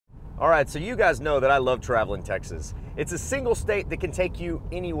All right, so you guys know that I love traveling Texas. It's a single state that can take you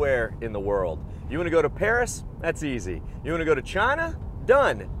anywhere in the world. You want to go to Paris? That's easy. You want to go to China?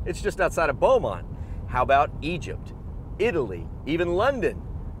 Done. It's just outside of Beaumont. How about Egypt, Italy, even London?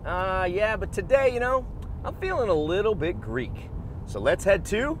 Yeah, but today, you know, I'm feeling a little bit Greek. So let's head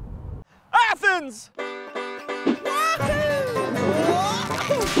to Athens!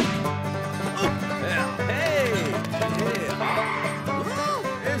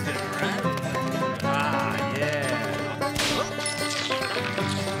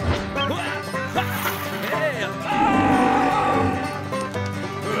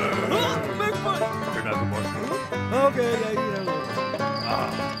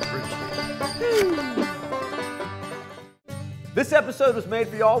 This episode was made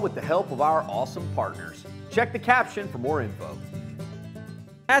for y'all with the help of our awesome partners. Check the caption for more info.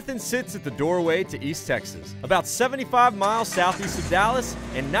 Athens sits at the doorway to East Texas, about 75 miles southeast of Dallas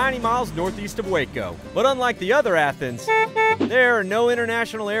and 90 miles northeast of Waco. But unlike the other Athens, there are no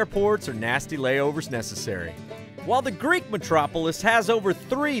international airports or nasty layovers necessary. While the Greek metropolis has over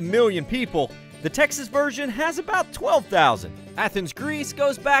 3 million people, the Texas version has about 12,000. Athens, Greece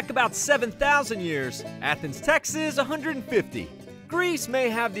goes back about 7,000 years. Athens, Texas, 150. Greece may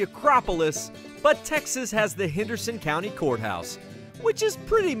have the Acropolis, but Texas has the Henderson County Courthouse, which is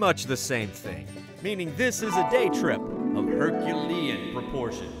pretty much the same thing, meaning this is a day trip of Herculean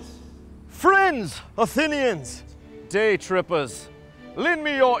proportions. Friends, Athenians, day trippers, lend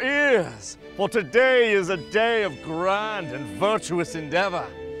me your ears, for today is a day of grand and virtuous endeavor.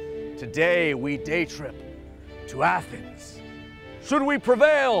 Today we day trip to Athens. Should we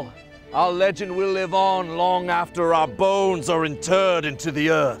prevail, our legend will live on long after our bones are interred into the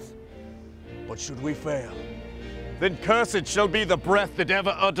earth. But should we fail, then cursed shall be the breath that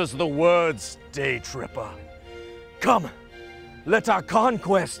ever utters the words, day tripper. Come, let our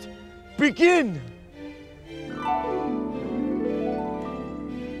conquest begin.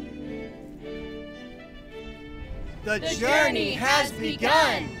 The journey has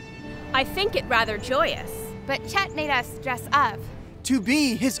begun. I think it rather joyous. But Chet made us dress up. To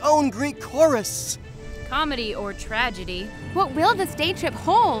be his own Greek chorus. Comedy or tragedy. What will this day trip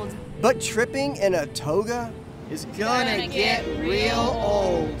hold? But tripping in a toga is gonna get real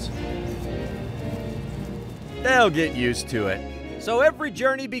old. They'll get used to it. So every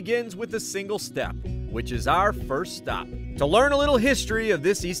journey begins with a single step, which is our first stop, to learn a little history of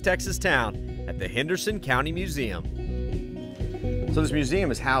this East Texas town at the Henderson County Museum. So this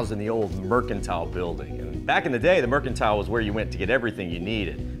museum is housed in the old mercantile building. And back in the day, the mercantile was where you went to get everything you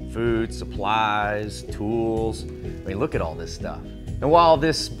needed. Food, supplies, tools. I mean, look at all this stuff. And while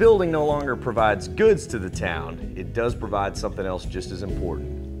this building no longer provides goods to the town, it does provide something else just as important,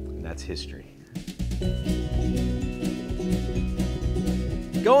 and that's history.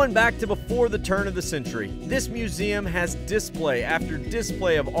 Going back to before the turn of the century, this museum has display after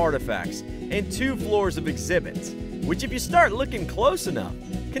display of artifacts and 2 floors of exhibits, which if you start looking close enough,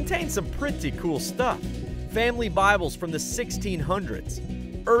 contain some pretty cool stuff. Family Bibles from the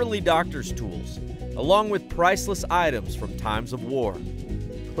 1600s, early doctor's tools, along with priceless items from times of war.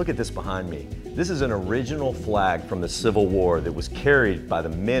 Look at this behind me. This is an original flag from the Civil War that was carried by the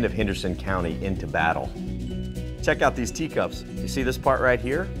men of Henderson County into battle. Check out these teacups. You see this part right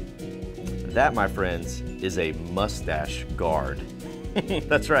here? That, my friends, is a mustache guard.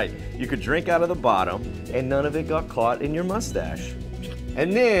 That's right, you could drink out of the bottom and none of it got caught in your mustache.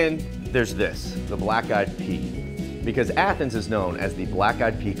 And then there's this, the black-eyed pea. Because Athens is known as the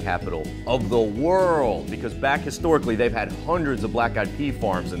black-eyed pea capital of the world, because back historically they've had hundreds of black-eyed pea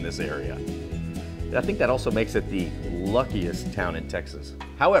farms in this area. And I think that also makes it the luckiest town in Texas.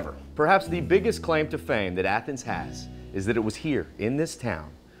 However, perhaps the biggest claim to fame that Athens has is that it was here in this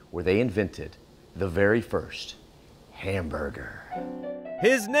town where they invented the very first hamburger.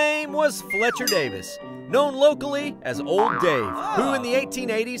 His name was Fletcher Davis, known locally as Old Dave, who in the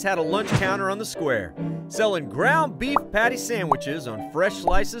 1880s had a lunch counter on the square, selling ground beef patty sandwiches on fresh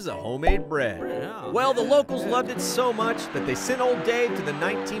slices of homemade bread. Well, the locals loved it so much that they sent Old Dave to the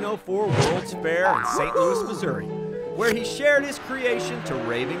 1904 World's Fair in St. Louis, Missouri, where he shared his creation to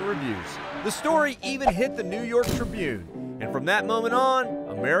raving reviews. The story even hit the New York Tribune, and from that moment on,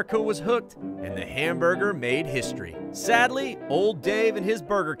 America was hooked and the hamburger made history. Sadly, Old Dave and his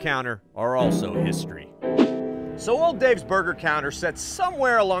burger counter are also history. So Old Dave's burger counter sits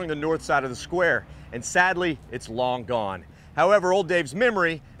somewhere along the north side of the square, and sadly, it's long gone. However, Old Dave's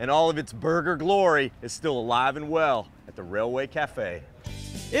memory and all of its burger glory is still alive and well at the Railway Cafe.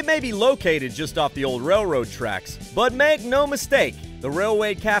 It may be located just off the old railroad tracks, but make no mistake, the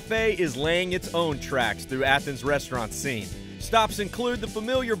Railway Cafe is laying its own tracks through Athens' restaurant scene. Stops include the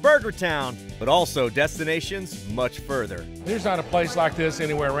familiar Burger Town, but also destinations much further. There's not a place like this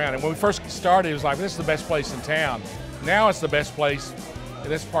anywhere around. And when we first started, it was like, this is the best place in town. Now it's the best place in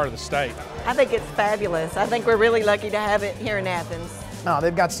this part of the state. I think it's fabulous. I think we're really lucky to have it here in Athens. No,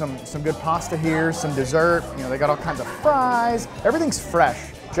 they've got some good pasta here, some dessert. You know, they got all kinds of fries. Everything's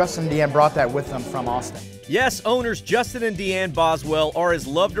fresh. Justin and Deanne brought that with them from Austin. Yes, owners Justin and Deanne Boswell are as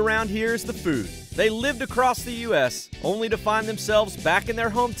loved around here as the food. They lived across the U.S., only to find themselves back in their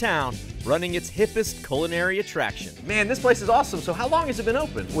hometown, running its hippest culinary attraction. Man, this place is awesome. So how long has it been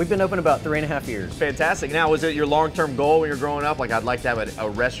open? We've been open about 3.5 years. Fantastic. Now, was it your long-term goal when you were growing up? Like, I'd like to have a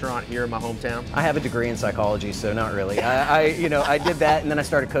restaurant here in my hometown? I have a degree in psychology, so not really. I did that, and then I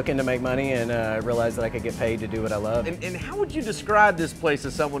started cooking to make money, and realized that I could get paid to do what I love. And how would you describe this place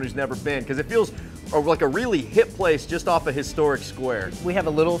as someone who's never been? Because it feels like a really hip place just off a historic square. We have a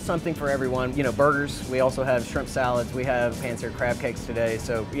little something for everyone. You know, burgers. We also have shrimp salads. We have pan-seared crab cakes today.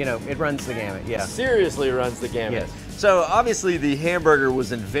 So, you know, it runs the gamut, yeah. Seriously runs the gamut. Yes. So obviously the hamburger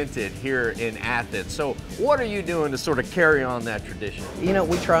was invented here in Athens. So what are you doing to sort of carry on that tradition? You know,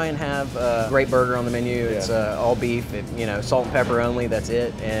 we try and have a great burger on the menu. It's all beef, salt and pepper only, that's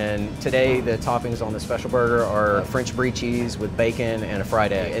it. And today the toppings on the special burger are French brie cheese with bacon and a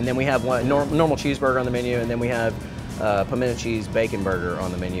fried egg. And then we have one normal cheeseburger on the menu, and then we have pimento cheese bacon burger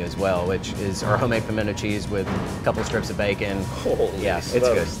on the menu as well, which is our homemade pimento cheese with a couple strips of bacon. Holy yeah, it's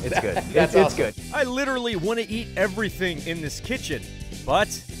good. It's good. That's it's awesome. good. I literally want to eat everything in this kitchen,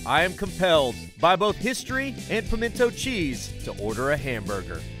 but I am compelled by both history and pimento cheese to order a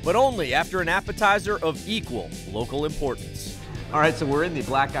hamburger, but only after an appetizer of equal local importance. All right, so we're in the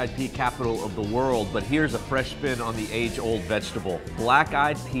black-eyed pea capital of the world, but here's a fresh spin on the age-old vegetable,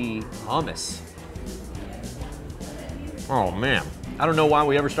 black-eyed pea hummus. Oh man, I don't know why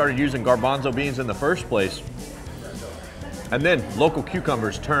we ever started using garbanzo beans in the first place. And then local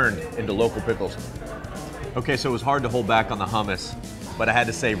cucumbers turned into local pickles. Okay, so it was hard to hold back on the hummus, but I had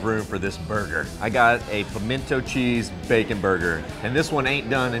to save room for this burger. I got a pimento cheese bacon burger, and this one ain't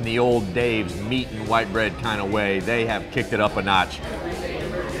done in the old Dave's meat and white bread kind of way. They have kicked it up a notch.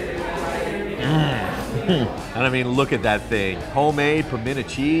 And I mean, look at that thing. Homemade pimento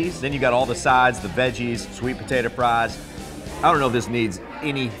cheese. Then you got all the sides, the veggies, sweet potato fries. I don't know if this needs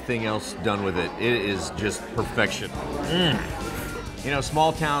anything else done with it. It is just perfection. You know,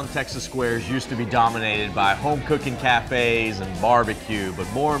 small town Texas squares used to be dominated by home cooking cafes and barbecue, but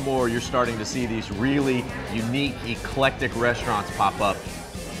more and more you're starting to see these really unique, eclectic restaurants pop up,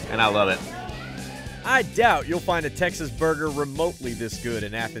 and I love it. I doubt you'll find a Texas burger remotely this good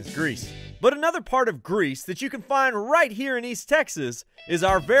in Athens, Greece. But another part of Greece that you can find right here in East Texas is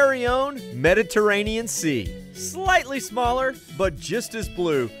our very own Mediterranean Sea. Slightly smaller, but just as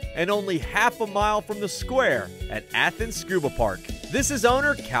blue, and only half a mile from the square at Athens Scuba Park. This is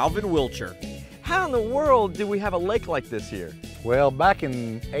owner Calvin Wilcher. How in the world do we have a lake like this here? Well, back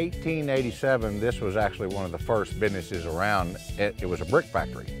in 1887, this was actually one of the first businesses around. It was a brick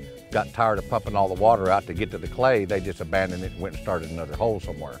factory. Got tired of pumping all the water out to get to the clay, they just abandoned it and went and started another hole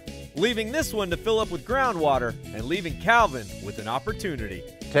somewhere. Leaving this one to fill up with groundwater and leaving Calvin with an opportunity.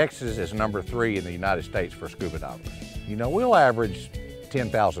 Texas is #3 in the United States for scuba divers. You know, we'll average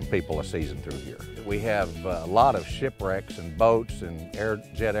 10,000 people a season through here. We have a lot of shipwrecks and boats and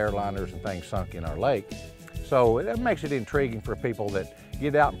jet airliners and things sunk in our lake. So that makes it intriguing for people that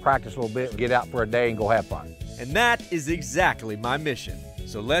get out and practice a little bit, get out for a day and go have fun. And that is exactly my mission.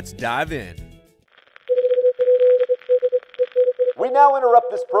 So let's dive in. We now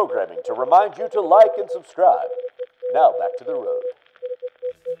interrupt this programming to remind you to like and subscribe. Now back to the road.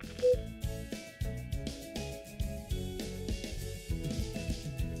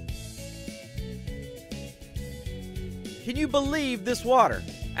 Can you believe this water?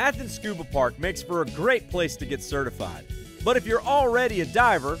 Athens Scuba Park makes for a great place to get certified. But if you're already a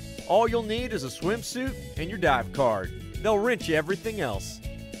diver, all you'll need is a swimsuit and your dive card. They'll rent you everything else.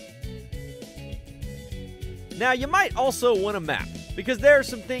 Now, you might also want a map, because there are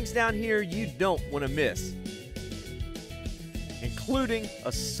some things down here you don't want to miss, including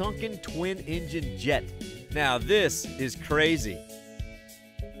a sunken twin-engine jet. Now, this is crazy.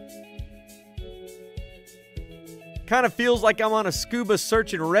 Kind of feels like I'm on a scuba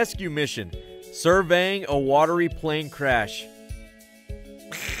search and rescue mission, surveying a watery plane crash.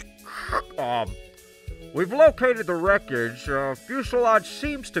 We've located the wreckage. Fuselage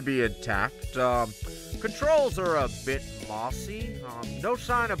seems to be intact. Controls are a bit mossy. No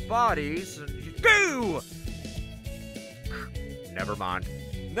sign of bodies. Goo! Never mind.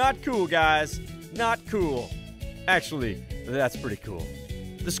 Not cool, guys. Not cool. Actually, that's pretty cool.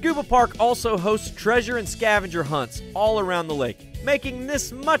 The scuba park also hosts treasure and scavenger hunts all around the lake, making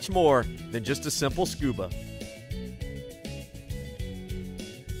this much more than just a simple scuba.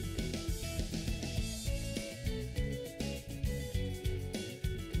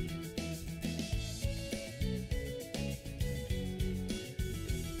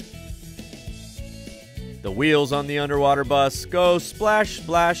 The wheels on the underwater bus go splash,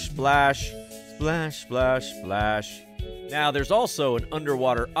 splash, splash, splash, splash, splash. Now there's also an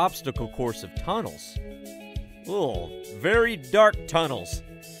underwater obstacle course of tunnels. Oh, very dark tunnels.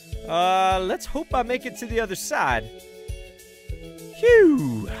 Let's hope I make it to the other side.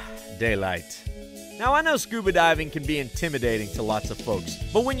 Phew, daylight. Now I know scuba diving can be intimidating to lots of folks,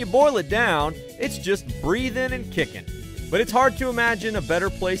 but when you boil it down, it's just breathing and kicking. But it's hard to imagine a better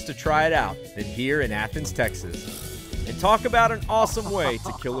place to try it out than here in Athens, Texas. And talk about an awesome way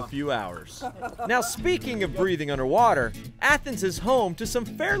to kill a few hours. Now, speaking of breathing underwater, Athens is home to some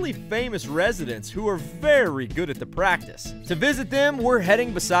fairly famous residents who are very good at the practice. To visit them, we're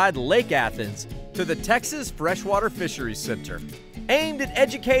heading beside Lake Athens to the Texas Freshwater Fisheries Center. Aimed at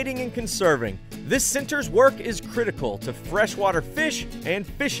educating and conserving, this center's work is critical to freshwater fish and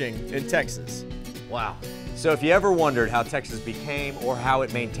fishing in Texas. Wow. So if you ever wondered how Texas became or how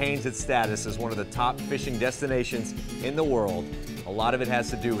it maintains its status as one of the top fishing destinations in the world, a lot of it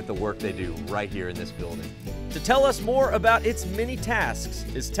has to do with the work they do right here in this building. To tell us more about its many tasks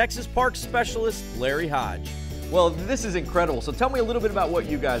is Texas Park Specialist Larry Hodge. Well, this is incredible. So tell me a little bit about what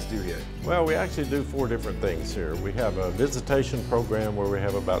you guys do here. Well, we actually do 4 different things here. We have a visitation program where we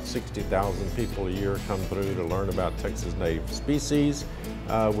have about 60,000 people a year come through to learn about Texas native species.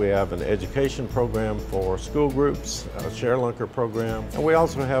 We have an education program for school groups, a Sharelunker program, and we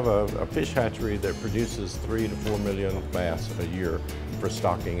also have a fish hatchery that produces 3 to 4 million bass a year for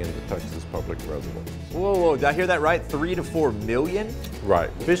stocking in the Texas public reservoirs. Whoa, whoa, did I hear that right? 3 to 4 million? Right.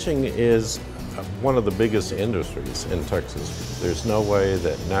 Fishing is one of the biggest industries in Texas. There's no way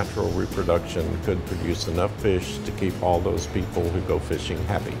that natural reproduction could produce enough fish to keep all those people who go fishing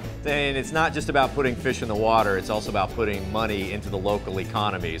happy. And it's not just about putting fish in the water, it's also about putting money into the local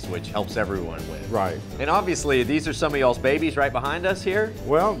economies, which helps everyone win. Right. And obviously, these are some of y'all's babies right behind us here.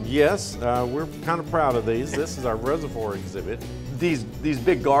 Well, yes, we're kind of proud of these. This is our reservoir exhibit. These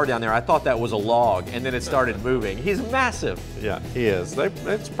big gar down there, I thought that was a log, and then it started moving. He's massive. Yeah, he is.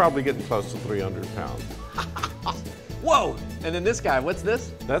 It's probably getting close to 300 pounds. Whoa! And then this guy, what's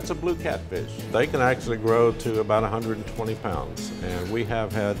this? That's a blue catfish. They can actually grow to about 120 pounds, and we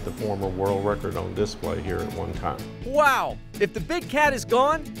have had the former world record on display here at one time. Wow! If the big cat is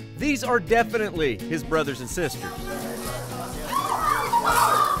gone, these are definitely his brothers and sisters.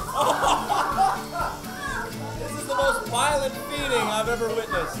 Most violent feeding I've ever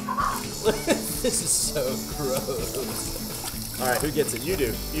witnessed. This is so gross. All right, who gets it? You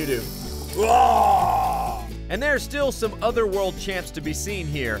do. You do. And there's still some other world champs to be seen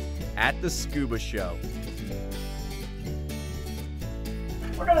here at the SCUBA show.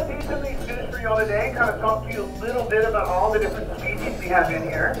 We're going to see some of these fish for you all today, kind of talk to you a little bit about all the different species we have in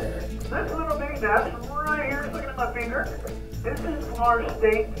here. This little bitty bass right here, looking at my finger. This is our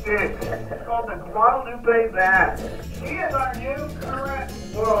state fish. It's called the Guadalupe bass. She is our new current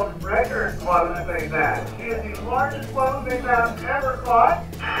world record Guadalupe bass. She is the largest Guadalupe bass ever caught,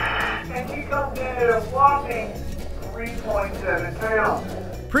 and she comes in at a whopping 3.7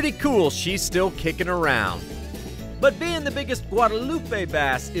 pounds. Pretty cool she's still kicking around. But being the biggest Guadalupe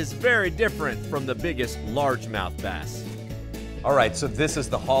bass is very different from the biggest largemouth bass. All right, so this is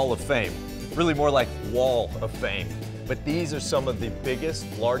the Hall of Fame. Really more like Wall of Fame. But these are some of the biggest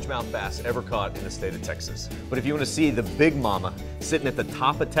largemouth bass ever caught in the state of Texas. But if you want to see the big mama sitting at the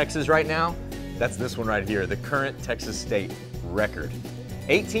top of Texas right now, that's this one right here, the current Texas state record.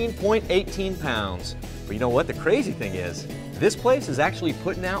 18.18 pounds. But you know what? The crazy thing is, this place is actually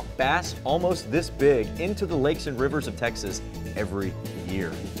putting out bass almost this big into the lakes and rivers of Texas every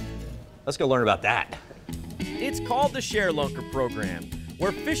year. Let's go learn about that. It's called the Sharelunker program,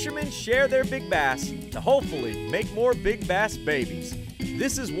 where fishermen share their big bass to hopefully make more big bass babies.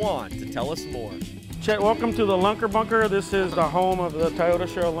 This is Juan to tell us more. Chet, welcome to the Lunker Bunker. This is the home of the Toyota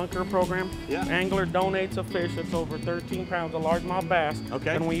Sharelunker program. Yeah. Angler donates a fish that's over 13 pounds of largemouth bass,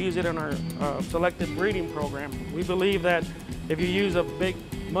 okay, and we use it in our selected breeding program. We believe that if you use a big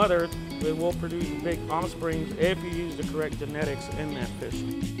mother, it will produce big offsprings if you use the correct genetics in that fish.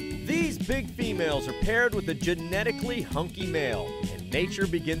 These big females are paired with a genetically hunky male, and nature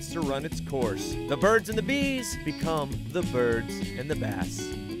begins to run its course. The birds and the bees become the birds and the bass.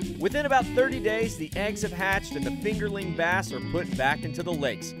 Within about 30 days, the eggs have hatched and the fingerling bass are put back into the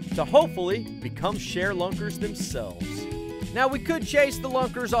lakes to hopefully become Sharelunkers themselves. Now, we could chase the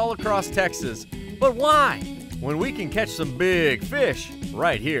lunkers all across Texas, but why? When we can catch some big fish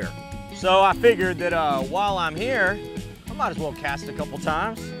right here. So I figured that while I'm here, I might as well cast a couple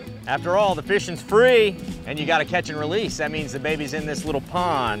times. After all, the fishing's free, and you gotta catch and release. That means the babies in this little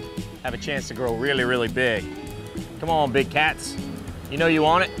pond have a chance to grow really, really big. Come on, big cats. You know you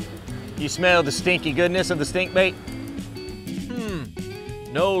want it? You smell the stinky goodness of the stink bait?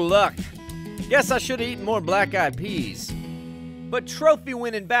 No luck. Guess I should have eaten more black-eyed peas. But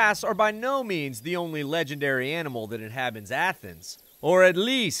trophy-winning bass are by no means the only legendary animal that inhabits Athens, or at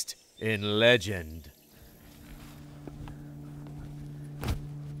least in legend.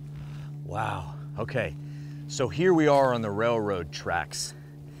 Wow, okay. So here we are on the railroad tracks.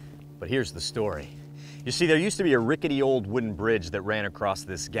 But here's the story. You see, there used to be a rickety old wooden bridge that ran across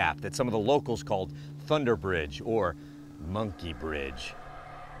this gap that some of the locals called Thunder Bridge or Monkey Bridge.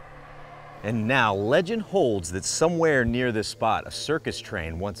 And now legend holds that somewhere near this spot, a circus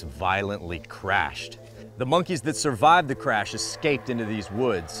train once violently crashed. The monkeys that survived the crash escaped into these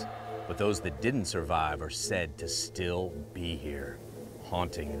woods, but those that didn't survive are said to still be here,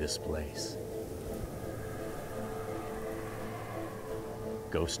 haunting this place.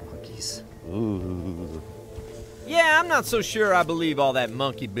 Ghost monkeys. Ooh. Yeah, I'm not so sure I believe all that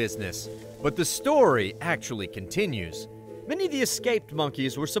monkey business, but the story actually continues. Many of the escaped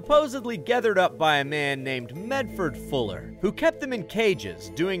monkeys were supposedly gathered up by a man named Medford Fuller, who kept them in cages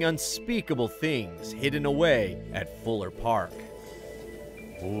doing unspeakable things hidden away at Fuller Park.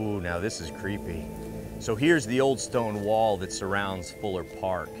 Ooh, now this is creepy. So here's the old stone wall that surrounds Fuller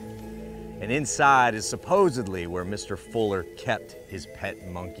Park. And inside is supposedly where Mr. Fuller kept his pet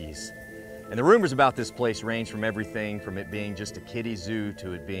monkeys. And the rumors about this place range from everything from it being just a kiddie zoo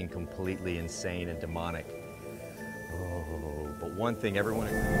to it being completely insane and demonic. Oh, but one thing everyone...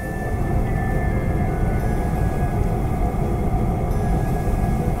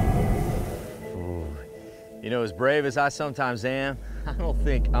 Ooh. You know, as brave as I sometimes am, I don't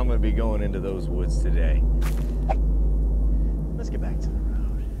think I'm gonna be going into those woods today. Let's get back to the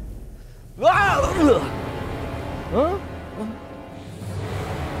road. Huh?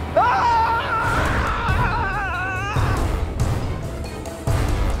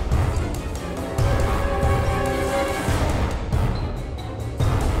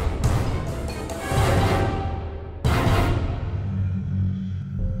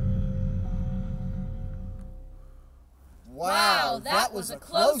 Wow, that was a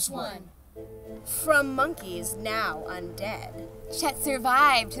close one. From monkeys now undead, Chet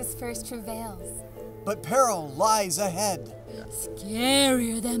survived his first travails. But peril lies ahead.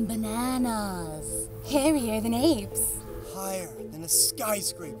 Scarier than bananas. Hairier than apes. Higher than a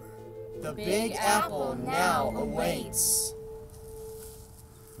skyscraper. The Big Apple now awaits.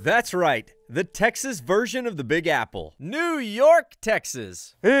 That's right, the Texas version of the Big Apple. New York,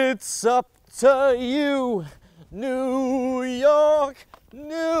 Texas. It's up to you, New York,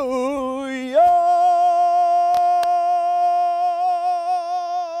 New York.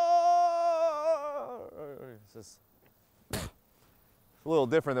 It's a little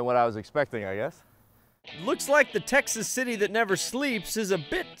different than what I was expecting, I guess. Looks like the Texas city that never sleeps is a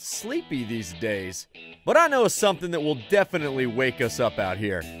bit sleepy these days. But I know something that will definitely wake us up out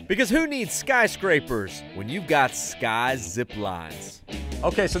here. Because who needs skyscrapers when you've got sky zip lines?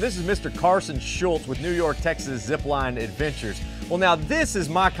 Okay, so this is Mr. Carson Schultz with New York, Texas Zipline Adventures. Well, now this is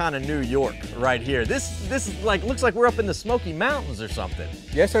my kind of New York right here. This is like, looks like we're up in the Smoky Mountains or something.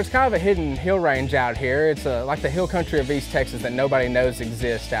 Yes, so it's kind of a hidden hill range out here. It's like the hill country of East Texas that nobody knows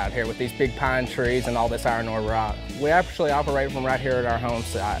exists out here with these big pine trees and all this iron ore rock. We actually operate from right here at our home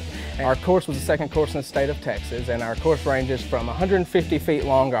site. Our course was the second course in the state of Texas, and our course ranges from 150 feet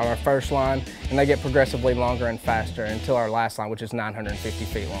long on our first line, and they get progressively longer and faster until our last line, which is 950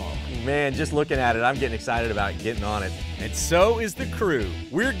 feet long. Man, just looking at it, I'm getting excited about getting on it. And so is the crew.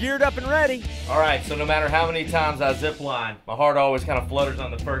 We're geared up and ready. All right, so no matter how many times I zip line, my heart always kind of flutters on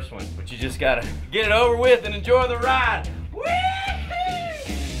the first one, but you just gotta get it over with and enjoy the ride. Woo!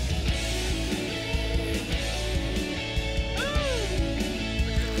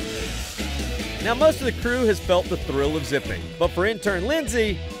 Now, most of the crew has felt the thrill of zipping, but for intern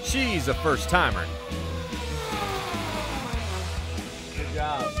Lindsay, she's a first-timer. Good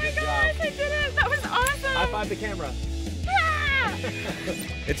job, Oh my gosh, I did it! That was awesome! High five the camera. Yeah!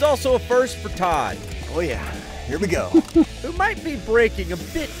 It's also a first for Todd. Oh yeah, here we go. Who might be braking a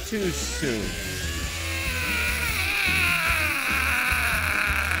bit too soon.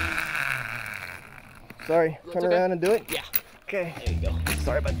 Sorry, turn around and do it? Yeah. Okay. There you go.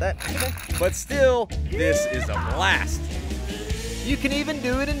 Sorry about that. Okay. But still, this is a blast. You can even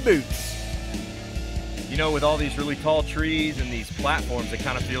do it in boots. You know, with all these really tall trees and these platforms, it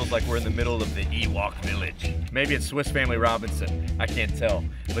kind of feels like we're in the middle of the Ewok village. Maybe it's Swiss Family Robinson, I can't tell,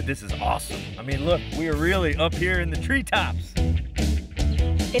 but this is awesome. I mean, look, we are really up here in the treetops.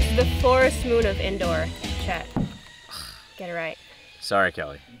 It's the forest moon of indoor, Chet. Get it right. Sorry,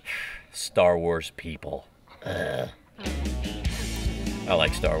 Kelly. Star Wars people. I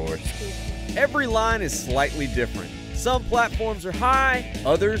like Star Wars. Every line is slightly different. Some platforms are high,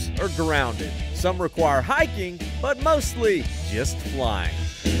 others are grounded. Some require hiking, but mostly just flying.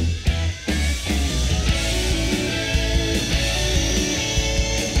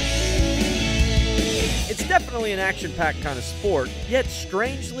 It's definitely an action-packed kind of sport, yet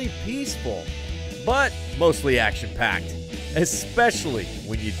strangely peaceful. But mostly action-packed, especially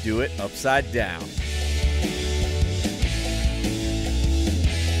when you do it upside down.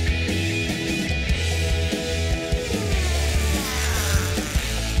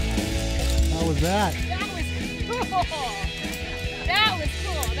 How was that? That was cool. That was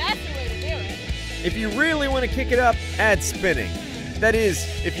cool. That's the way to do it. If you really want to kick it up, add spinning. That is,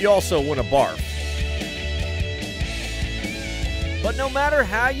 if you also want to barf. But no matter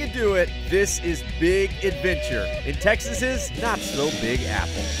how you do it, this is big adventure in Texas's not so big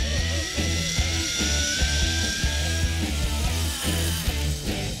apple.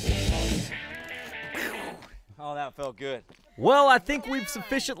 Oh, that felt good. Well, I think we've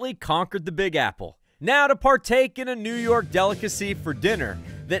sufficiently conquered the Big Apple. Now to partake in a New York delicacy for dinner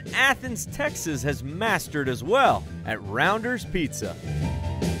that Athens, Texas has mastered as well at Rounder's Pizza.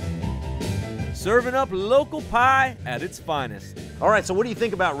 Serving up local pie at its finest. All right, so what do you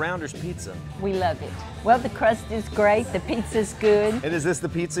think about Rounder's Pizza? We love it. Well, the crust is great, the pizza's good. And is this the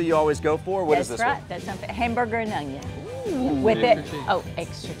pizza you always go for? What is this right. one? That's right. Hamburger and onion. Ooh. With Extra it, cheese. oh,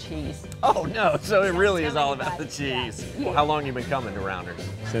 extra cheese. Oh no, so it really is all about the cheese. Yeah. Well, how long you been coming to Rounders?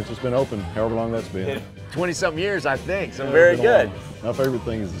 Since it's been open, however long that's been. 20-something years, I think, so Yeah, very it's been good. long. My favorite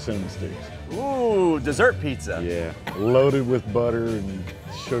thing is the cinnamon sticks. Ooh, dessert pizza. Yeah, loaded with butter and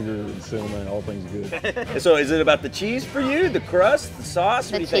sugar and cinnamon, all things good. So is it about the cheese for you, the crust, the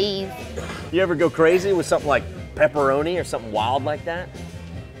sauce? What do you think? You ever go crazy with something like pepperoni or something wild like that?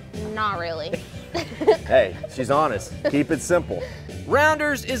 Not really. Hey, she's honest. Keep it simple.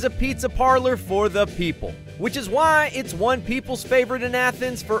 Rounders is a pizza parlor for the people, which is why it's won people's favorite in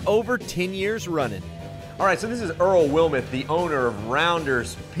Athens for over 10 years running. All right, so this is Earl Wilmeth, the owner of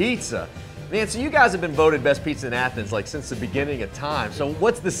Rounders Pizza. Man, so you guys have been voted best pizza in Athens like since the beginning of time. So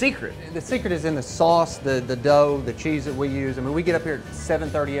what's the secret? The secret is in the sauce, the dough, the cheese that we use. I mean, we get up here at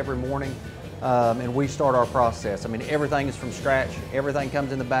 7:30 every morning and we start our process. I mean, everything is from scratch. Everything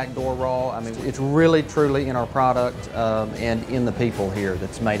comes in the back door raw. I mean, it's really, truly in our product and in the people here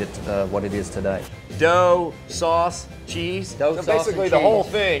that's made it what it is today. Dough, sauce, cheese. Dough, so sauce, basically and the cheese. whole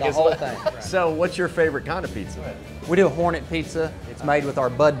thing. The is whole what- thing. So what's your favorite kind of pizza? We do a Hornet pizza. It's made with our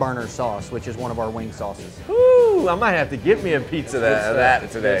Bud Burner sauce, which is one of our wing sauces. Woo, I might have to get me a pizza of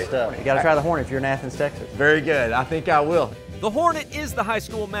that today. Good stuff. You gotta try the Hornet if you're in Athens, Texas. Very good, I think I will. The Hornet is the high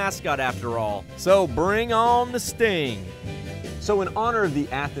school mascot after all, so bring on the sting. So in honor of the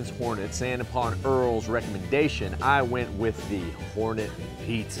Athens Hornets and upon Earl's recommendation, I went with the Hornet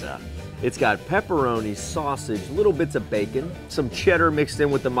Pizza. It's got pepperoni, sausage, little bits of bacon, some cheddar mixed in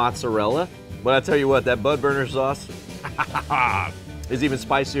with the mozzarella. But I tell you what, that Bud Burner sauce is even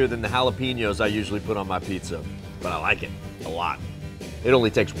spicier than the jalapenos I usually put on my pizza. But I like it a lot. It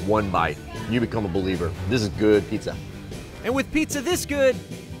only takes one bite. You become a believer. This is good pizza. And with pizza this good,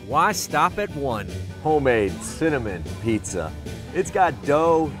 why stop at one? Homemade cinnamon pizza. It's got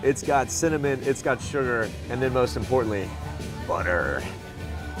dough, it's got cinnamon, it's got sugar, and then most importantly, butter.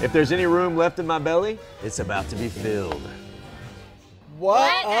 If there's any room left in my belly, it's about to be filled.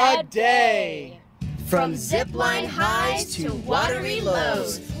 What a day! From zipline highs to watery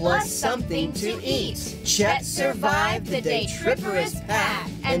lows, plus something to eat. Chet survived the day tripperous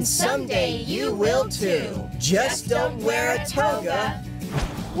path, and someday you will too. Just don't wear a toga.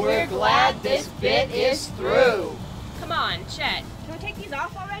 We're glad this bit is through. Come on, Chet. Can we take these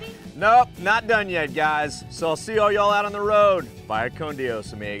off already? Nope, not done yet, guys. So I'll see all y'all out on the road. Vaya con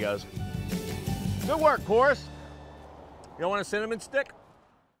Dios, amigos. Good work, chorus. Y'all want a cinnamon stick?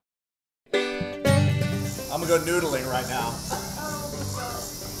 I'm gonna go noodling right now.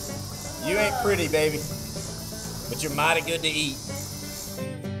 You ain't pretty, baby, but you're mighty good to eat.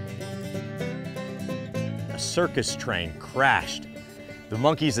 A circus train crashed. The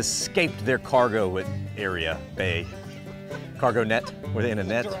monkeys escaped their cargo area, bay. Cargo net? Were they in a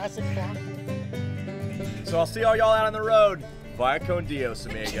net? So I'll see all y'all out on the road. Vaya con Dios,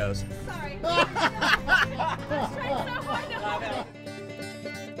 amigos. Sorry.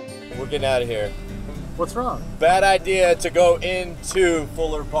 We're getting out of here. What's wrong? Bad idea to go into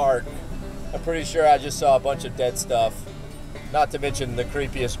Fuller Park. I'm pretty sure I just saw a bunch of dead stuff. Not to mention the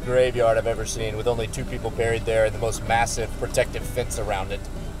creepiest graveyard I've ever seen, with only 2 people buried there and the most massive protective fence around it.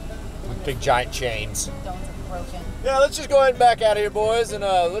 With big giant chains. Stones are broken. Yeah, let's just go ahead and back out of here, boys, and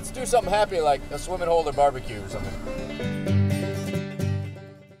let's do something happy like a swimming hole or barbecue or something.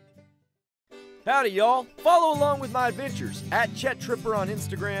 Howdy, y'all. Follow along with my adventures at Chet Tripper on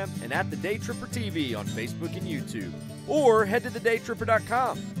Instagram and at The Day Tripper TV on Facebook and YouTube. Or head to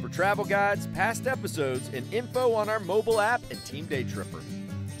thedaytripper.com for travel guides, past episodes, and info on our mobile app and Team Day Tripper.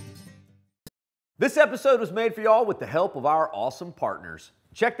 This episode was made for y'all with the help of our awesome partners.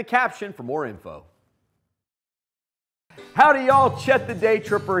 Check the caption for more info. Howdy, y'all. Chet the Day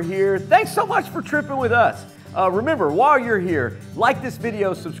Tripper here. Thanks so much for tripping with us. Remember, while you're here, like this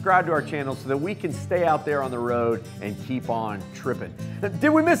video, subscribe to our channel so that we can stay out there on the road and keep on tripping.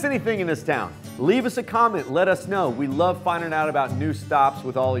 Did we miss anything in this town? Leave us a comment, let us know. We love finding out about new stops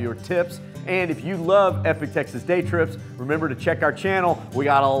with all of your tips. And if you love Epic Texas Day Trips, remember to check our channel. We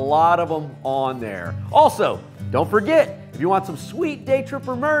got a lot of them on there. Also, don't forget, if you want some sweet Day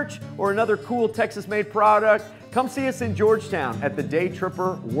Tripper merch or another cool Texas-made product, come see us in Georgetown at the Day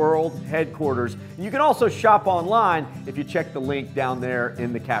Tripper World Headquarters. You can also shop online if you check the link down there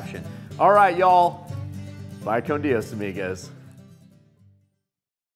in the caption. All right, y'all. Bye con Dios, amigos.